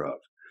lack thereof.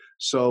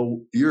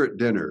 So you're at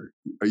dinner.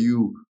 Are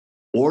you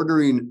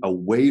ordering a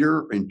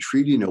waiter and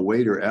treating a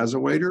waiter as a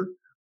waiter?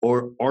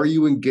 Or are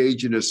you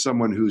engaging as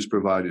someone who's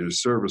providing a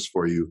service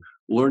for you,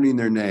 learning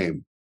their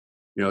name,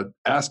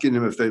 asking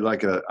them if they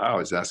like I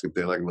always ask them if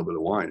they like a little bit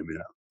of wine. I mean,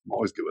 I'm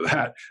always good with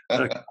that.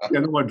 I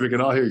don't want to drink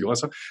it all here. You want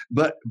some?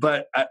 But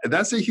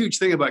that's a huge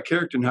thing about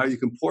character and how you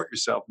comport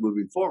yourself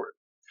moving forward.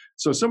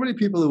 So many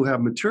people who have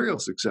material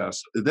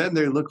success, then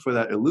they look for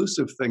that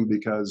elusive thing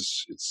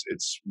because it's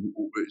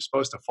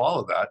supposed to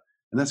follow that,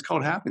 and that's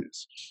called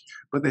happiness.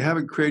 But they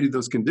haven't created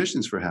those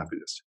conditions for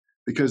happiness,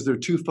 because they're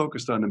too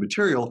focused on the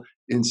material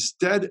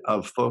instead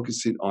of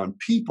focusing on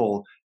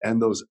people and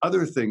those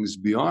other things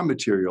beyond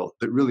material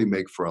that really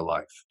make for a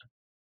life.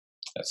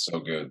 That's so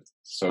good.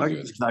 So I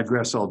good. can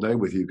digress all day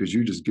with you, because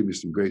you just give me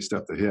some great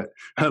stuff to hit.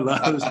 I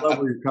love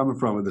where you're coming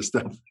from with this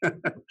stuff.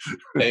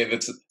 Hey,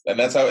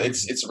 that's how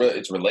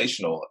it's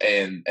relational,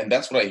 and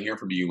that's what I hear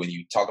from you when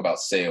you talk about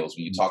sales,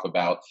 when you talk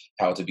about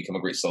how to become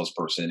a great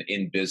salesperson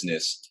in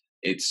business.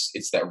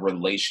 It's that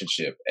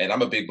relationship. And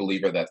I'm a big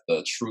believer that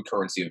the true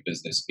currency of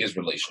business is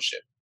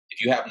relationship.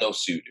 If you have no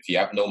suit, if you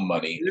have no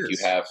money, if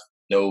you have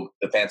the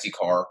fancy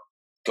car,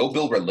 go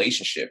build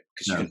relationship,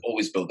 because you can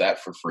always build that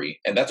for free.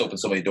 And that's opened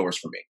so many doors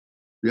for me.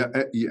 Yeah.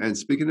 And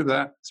speaking of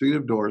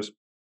doors,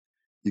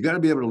 you got to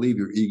be able to leave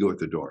your ego at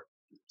the door.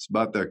 It's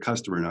about their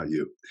customer, not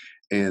you.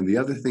 And the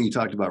other thing you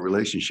talked about,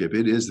 relationship,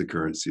 it is the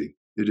currency.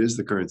 It is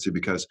the currency,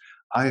 because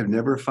I have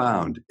never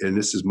found, and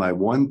this is my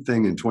one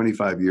thing in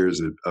 25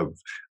 years of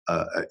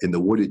in the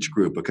Wooditch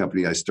Group, a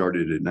company I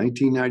started in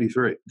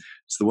 1993.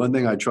 It's the one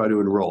thing I try to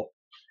enroll.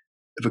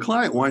 If a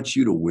client wants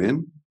you to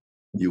win,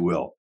 you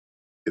will.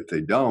 If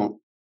they don't,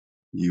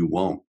 you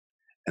won't.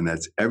 And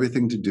that's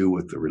everything to do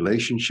with the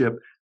relationship,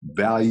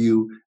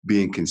 value,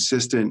 being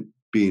consistent,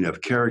 being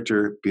of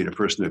character, being a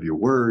person of your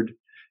word,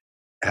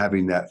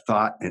 having that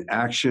thought and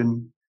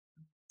action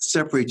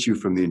separates you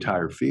from the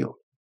entire field.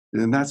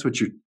 And then that's what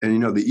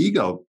the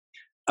ego,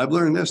 I've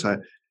learned this.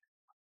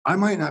 I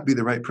might not be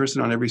the right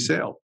person on every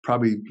sale.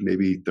 Probably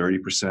maybe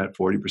 30%,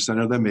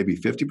 40% of them, maybe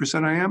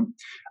 50% I am.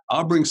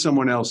 I'll bring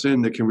someone else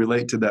in that can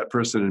relate to that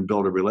person and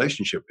build a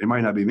relationship. It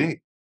might not be me.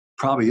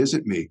 Probably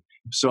isn't me.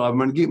 So I'm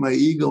going to get my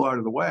ego out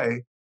of the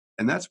way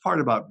And that's part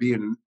about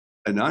being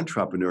an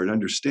entrepreneur and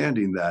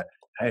understanding that,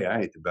 hey,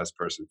 I ain't the best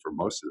person for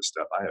most of this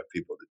stuff. I have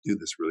people that do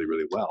this really,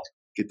 really well.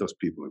 Get those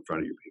people in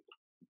front of your people.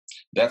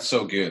 That's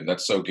so good.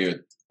 That's so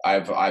good.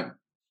 I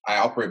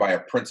operate by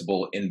a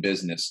principle in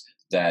business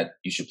that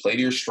you should play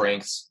to your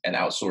strengths and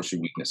outsource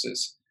your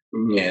weaknesses.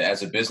 Mm-hmm. And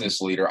as a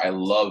business leader, I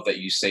love that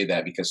you say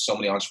that, because so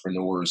many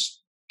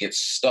entrepreneurs get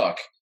stuck.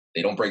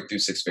 They don't break through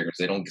 6 figures.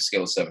 They don't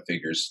scale to 7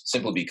 figures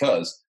simply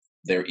because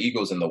their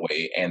ego's in the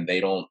way, and they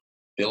don't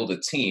build a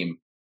team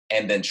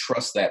and then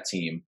trust that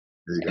team.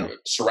 And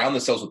surround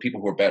themselves with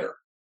people who are better.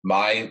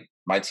 My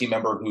team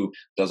member who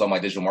does all my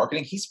digital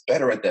marketing, he's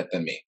better at that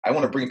than me. I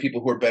want to bring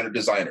people who are better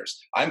designers.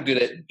 I'm good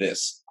at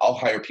this. I'll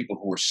hire people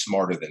who are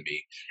smarter than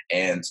me.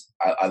 And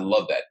I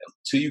love that.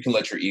 Until you can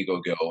let your ego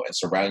go and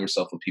surround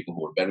yourself with people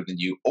who are better than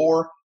you,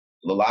 or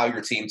allow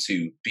your team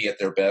to be at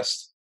their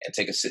best and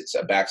take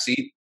a back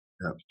seat,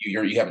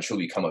 you haven't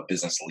truly become a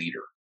business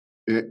leader.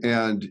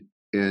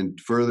 And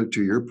further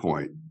to your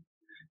point,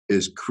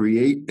 is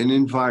create an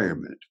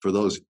environment for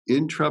those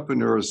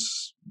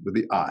entrepreneurs with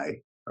the I,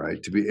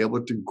 right, to be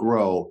able to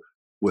grow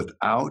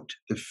without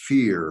the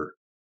fear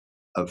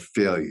of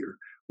failure,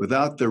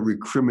 without the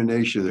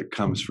recrimination that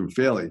comes from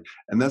failing.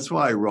 And that's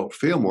why I wrote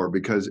Fail More,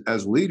 because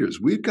as leaders,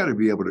 we've got to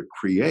be able to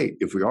create,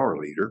 if we are a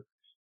leader,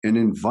 an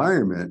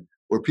environment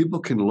where people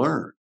can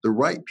learn, the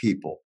right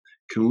people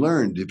can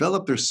learn,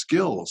 develop their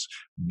skills,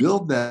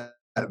 build that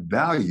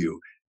value.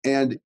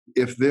 And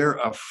if they're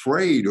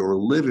afraid or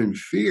live in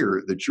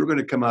fear that you're going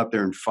to come out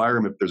there and fire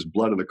them if there's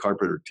blood on the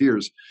carpet or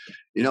tears,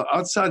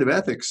 outside of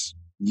ethics,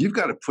 you've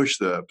got to push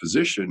the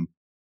position,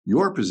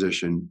 your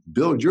position,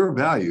 build your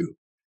value.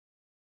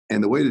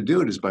 And the way to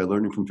do it is by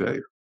learning from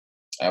failure.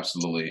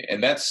 Absolutely.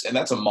 And that's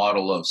a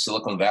model of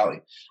Silicon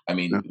Valley. I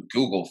mean,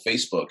 Google,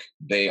 Facebook,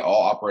 they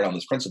all operate on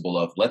this principle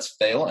of let's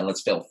fail and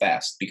let's fail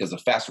fast, because the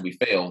faster we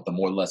fail, the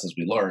more lessons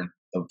we learn.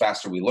 The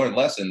faster we learn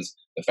lessons,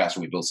 the faster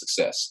we build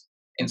success.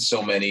 And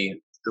so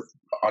many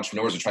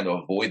entrepreneurs are trying to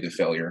avoid the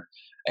failure.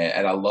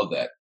 And I love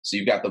that. So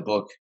you've got the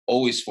book,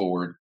 Always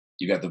Forward.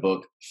 You've got the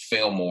book,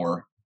 Fail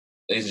More.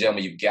 Ladies and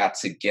gentlemen, you've got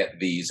to get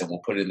these, and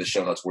we'll put it in the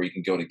show notes where you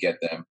can go to get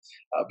them.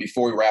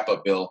 Before we wrap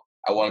up, Bill,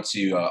 I wanted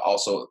to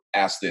also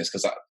ask this,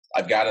 because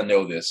I've got to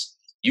know this.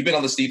 You've been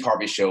on the Steve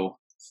Harvey Show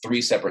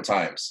 3 separate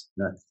times.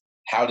 Yes.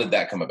 How did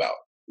that come about?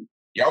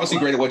 You're obviously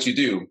great at what you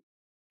do,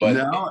 but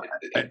no,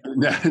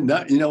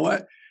 you know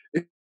what?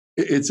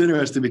 It's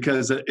interesting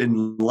because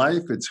in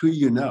life, it's who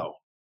you know,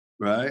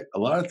 right? A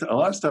lot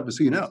of stuff is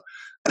who you know.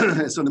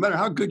 So no matter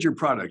how good your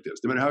product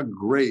is, no matter how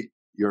great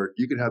you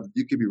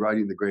could be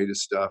writing the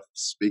greatest stuff,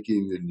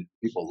 speaking, and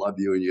people love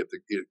you, and you have the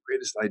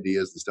greatest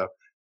ideas and stuff.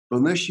 But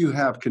unless you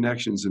have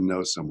connections and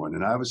know someone,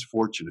 and I was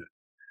fortunate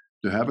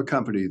to have a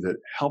company that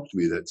helped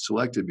me, that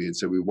selected me and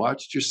said, we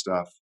watched your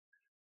stuff.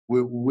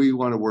 We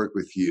want to work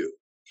with you.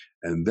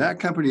 And that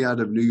company out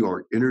of New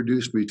York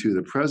introduced me to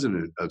the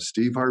president of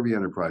Steve Harvey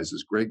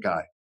Enterprises, great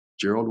guy,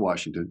 Gerald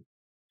Washington.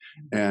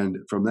 And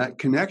from that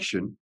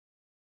connection,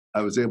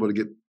 I was able to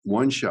get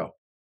one show.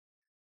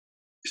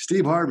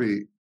 Steve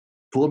Harvey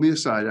pulled me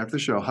aside after the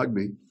show, hugged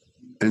me,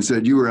 and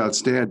said, you were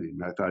outstanding.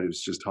 And I thought it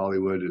was just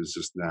Hollywood. It was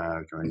just,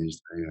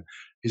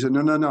 He said,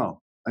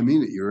 no. I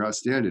mean it. You were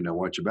outstanding. I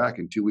want you back.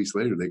 And 2 weeks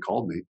later, they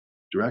called me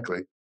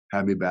directly,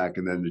 had me back,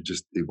 and then it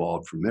just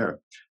evolved from there.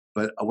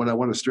 But what I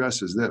want to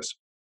stress is this.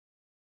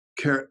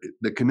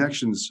 The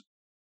connections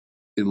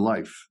in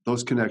life,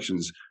 those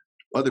connections,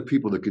 other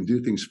people that can do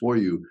things for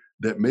you,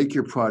 that make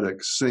your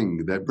product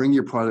sing, that bring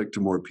your product to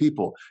more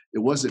people. It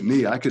wasn't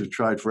me. I could have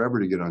tried forever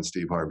to get on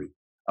Steve Harvey.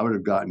 I would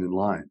have gotten in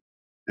line,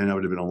 and I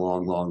would have been a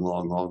long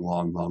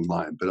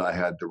line. But I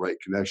had the right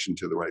connection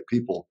to the right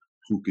people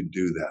who could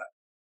do that.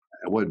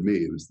 It wasn't me.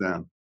 It was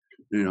them.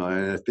 And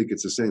I think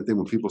it's the same thing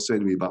when people say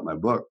to me about my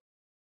book,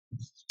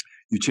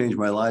 you changed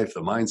my life,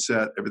 the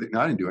mindset, everything.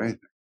 No, I didn't do anything.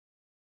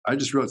 I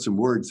just wrote some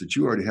words that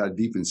you already had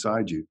deep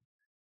inside you,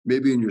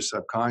 maybe in your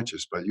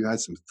subconscious, but you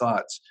had some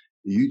thoughts.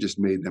 You just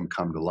made them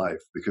come to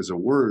life, because a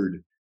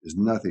word is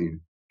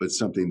nothing but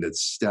something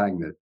that's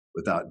stagnant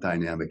without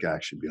dynamic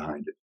action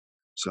behind it.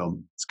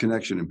 So it's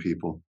connection in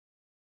people.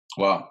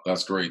 Wow,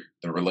 that's great.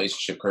 The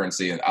relationship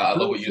currency. And I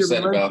love what you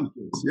said about.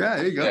 Yeah,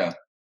 there you go. Yeah.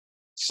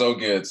 So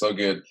good. So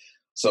good.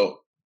 So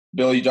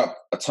Bill, you dropped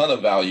a ton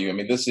of value. I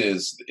mean,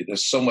 there's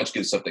so much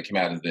good stuff that came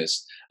out of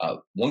this.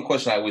 One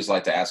question I always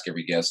like to ask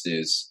every guest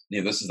is,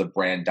 this is the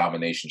brand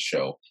domination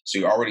show. So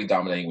you're already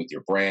dominating with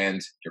your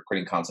brand, you're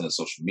creating content on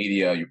social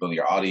media, you're building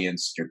your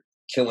audience, you're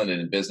killing it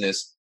in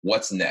business.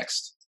 What's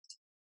next?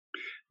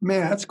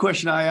 Man, that's a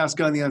question I ask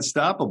on the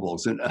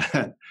Unstoppables. And,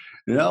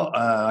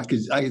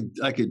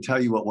 I could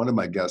tell you what one of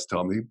my guests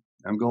told me.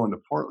 I'm going to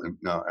Portland.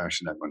 No,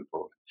 actually not going to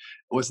Portland.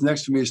 What's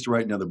next for me is to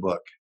write another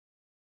book.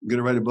 I'm going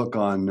to write a book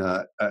on,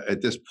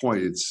 at this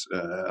point,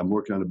 I'm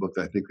working on a book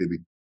that I think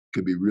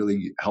could be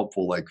really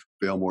helpful, like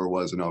Fail More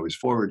was and Always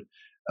Forward,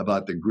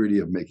 about the gritty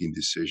of making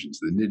decisions,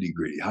 the nitty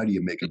gritty. How do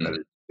you make a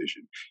better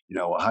decision?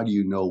 How do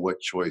you know what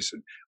choice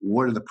and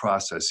what are the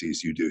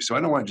processes you do? So I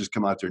don't want to just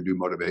come out there and do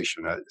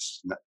motivation.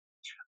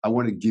 I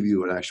want to give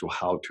you an actual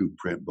how-to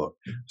print book.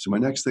 So my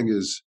next thing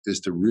is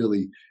to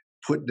really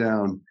put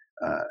down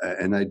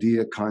an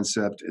idea,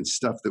 concept, and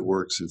stuff that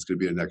works. It's going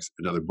to be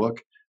another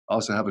book. I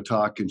also have a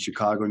talk in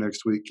Chicago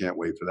next week. Can't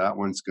wait for that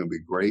one. It's going to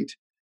be great.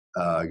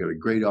 I got a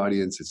great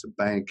audience. It's a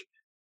bank.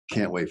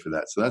 Can't wait for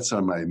that. So that's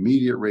on my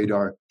immediate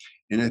radar.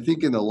 And I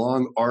think in the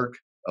long arc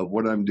of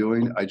what I'm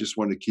doing, I just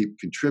want to keep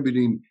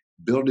contributing,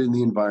 building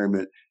the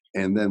environment,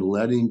 and then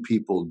letting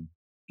people,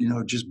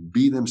 just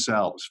be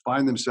themselves,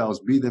 find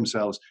themselves, be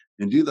themselves,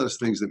 and do those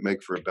things that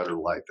make for a better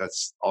life.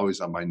 That's always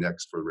on my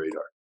next for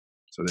radar.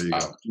 So there you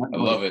go. I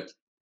love it.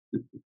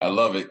 I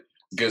love it.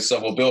 Good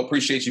stuff. Well, Bill,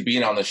 appreciate you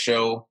being on the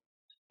show.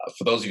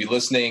 For those of you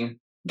listening,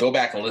 go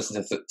back and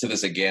listen to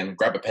this again.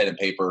 Grab a pen and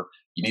paper.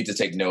 You need to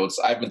take notes.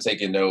 I've been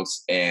taking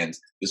notes, and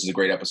this is a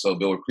great episode.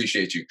 Bill, we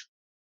appreciate you.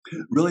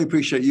 Really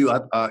appreciate you.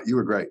 You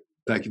were great.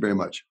 Thank you very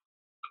much.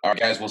 All right,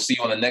 guys, we'll see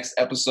you on the next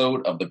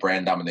episode of the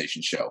Brand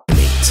Domination Show.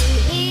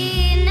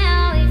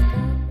 Wait.